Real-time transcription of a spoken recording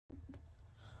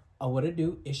Oh, what it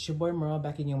do? It's your boy Merle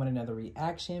back again with another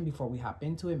reaction. Before we hop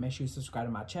into it, make sure you subscribe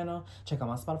to my channel. Check out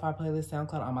my Spotify playlist,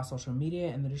 SoundCloud, all my social media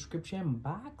in the description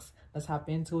box. Let's hop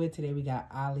into it. Today we got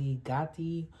Ali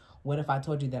Gatie. What If I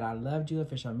Told You That I Loved You?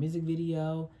 Official music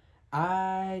video.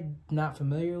 I'm not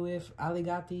familiar with Ali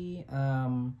Gatie.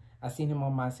 I've seen him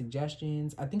on my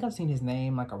suggestions. I think I've seen his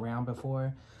name like around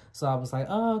before. So I was like,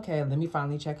 oh, okay, let me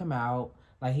finally check him out.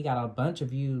 Like, he got a bunch of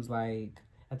views. Like,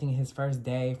 I think his first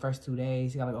 2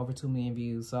 days, he got like over 2 million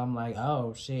views. So I'm like,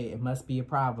 oh shit, it must be a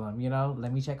problem, you know?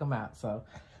 Let me check him out. So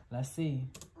let's see.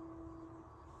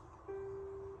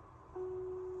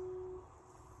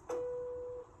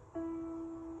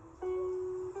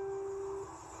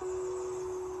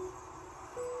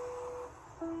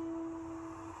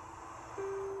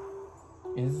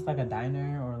 Is this like a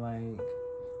diner or like...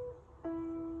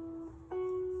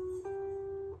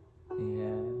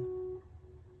 Yeah.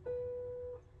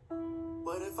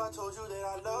 What if I told you that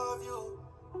I love you?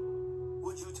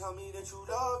 Would you tell me that you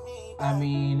love me? I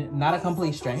mean, not a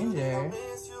complete stranger.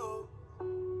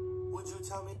 Would you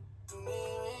tell me to need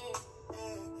me?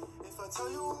 If I tell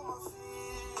you all my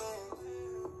feelings,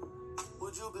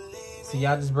 would you believe me? So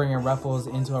y'all just bringing Ruffles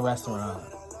into a restaurant.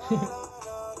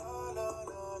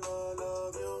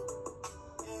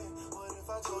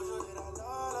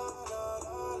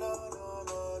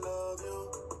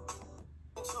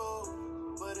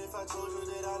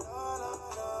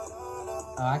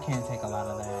 Oh, I can't take a lot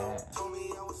of that.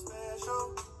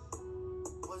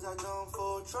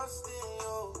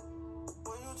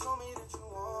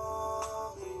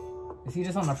 Is he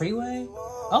just on the freeway?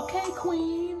 Okay,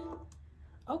 queen.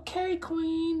 Okay,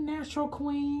 queen. Natural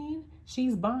queen.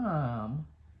 She's bomb.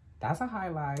 That's a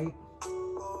highlight.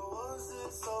 Oh,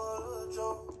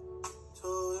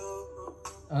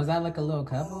 is that like a little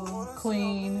couple?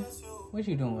 Queen, what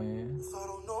you doing?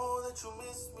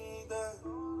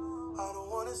 I don't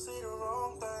wanna say the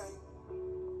wrong thing.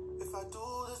 If I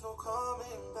do, there's no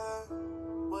coming back.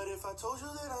 But if I told you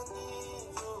that I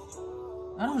need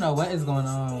you, I don't know what is going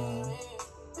on.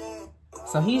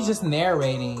 So he's just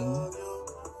narrating.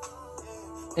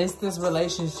 It's this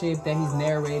relationship that he's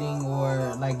narrating,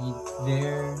 or like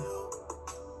there.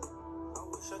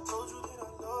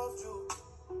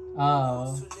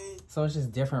 Oh, so it's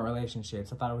just different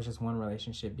relationships. I thought it was just one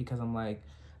relationship because I'm like,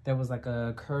 there was like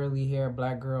a curly hair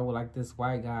black girl with like this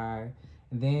white guy.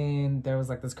 And then there was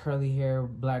like this curly hair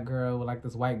black girl with like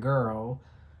this white girl.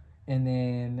 And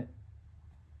then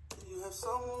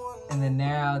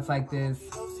now it's like this.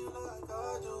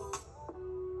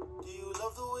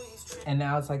 And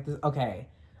now it's like this. Okay.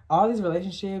 All these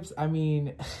relationships, I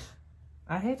mean,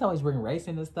 I hate to always bring race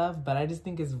into stuff, but I just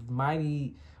think it's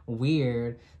mighty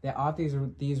weird that all these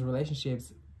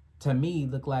relationships, to me,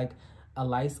 look like a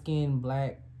light-skinned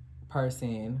black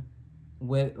person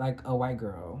with like a white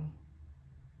girl.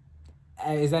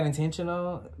 Is that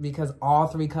intentional? Because all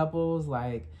 3 couples,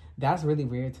 like, that's really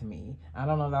weird to me. I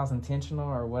don't know if that was intentional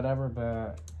or whatever,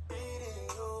 but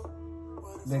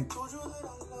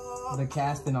the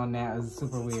casting on that is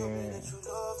super weird.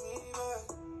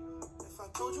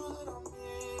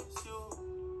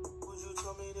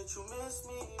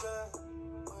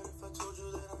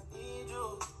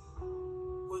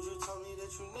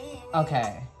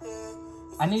 Okay,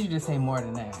 I need you to say more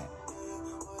than that.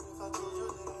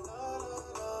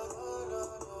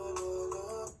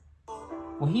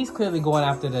 Well, he's clearly going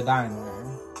after the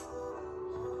diner.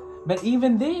 But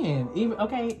even then,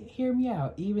 okay, hear me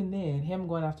out. Even then, him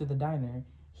going after the diner,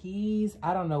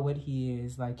 I don't know what he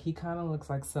is. Like, he kind of looks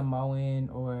like Samoan,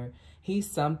 or he's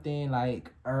something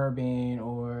like urban,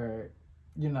 or,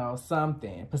 you know,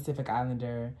 something, Pacific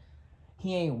Islander.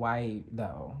 He ain't white,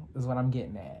 though, is what I'm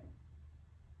getting at.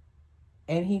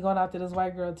 And he going after this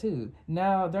white girl, too.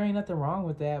 Now, there ain't nothing wrong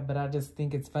with that, but I just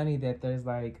think it's funny that there's,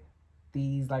 like,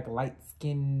 these, like,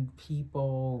 light-skinned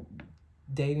people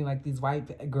dating, like, these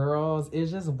white girls.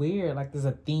 It's just weird. Like, there's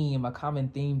a theme, a common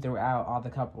theme throughout all the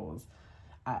couples.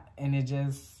 And it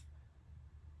just,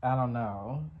 I don't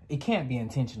know. It can't be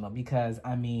intentional because,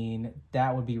 I mean,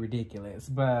 that would be ridiculous.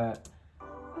 But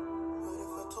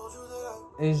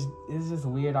it's just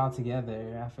weird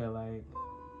altogether, I feel like.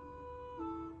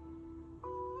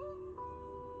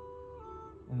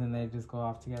 And then they just go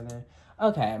off together.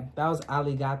 Okay, that was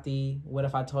Ali Gatie. What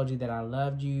If I Told You That I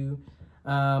Loved You?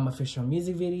 Official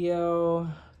music video.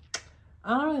 I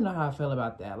don't really know how I feel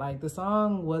about that. Like, the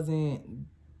song wasn't,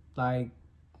 like,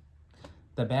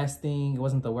 the best thing. It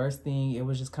wasn't the worst thing. It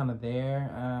was just kind of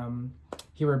there.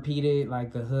 He repeated,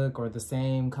 like, the hook or the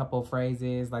same couple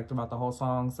phrases, like, throughout the whole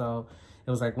song. So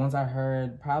it was, like, once I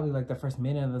heard, probably, like, the first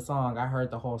minute of the song, I heard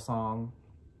the whole song.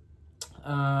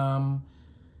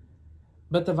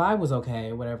 But the vibe was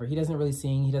okay, whatever. He doesn't really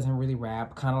sing. He doesn't really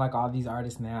rap, kind of like all these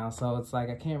artists now. So it's like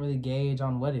I can't really gauge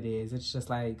on what it is. It's just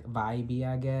like vibey,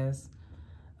 I guess.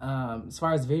 As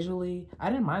far as visually, I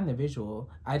didn't mind the visual.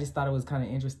 I just thought it was kind of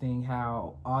interesting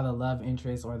how all the love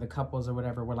interests or the couples or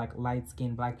whatever were like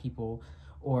light-skinned black people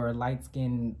or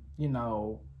light-skinned, you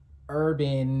know,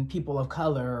 urban people of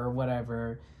color or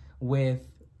whatever with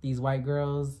these white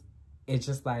girls. It's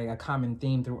just like a common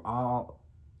theme through all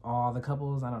the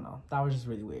couples. I don't know. That was just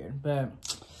really weird. But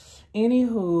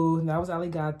anywho, that was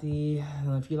Gatie.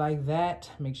 If you like that,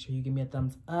 make sure you give me a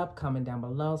thumbs up, comment down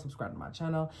below, subscribe to my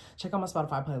channel, check out my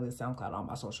Spotify playlist, SoundCloud, all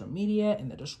my social media in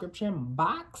the description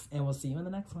box, and we'll see you in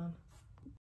the next one.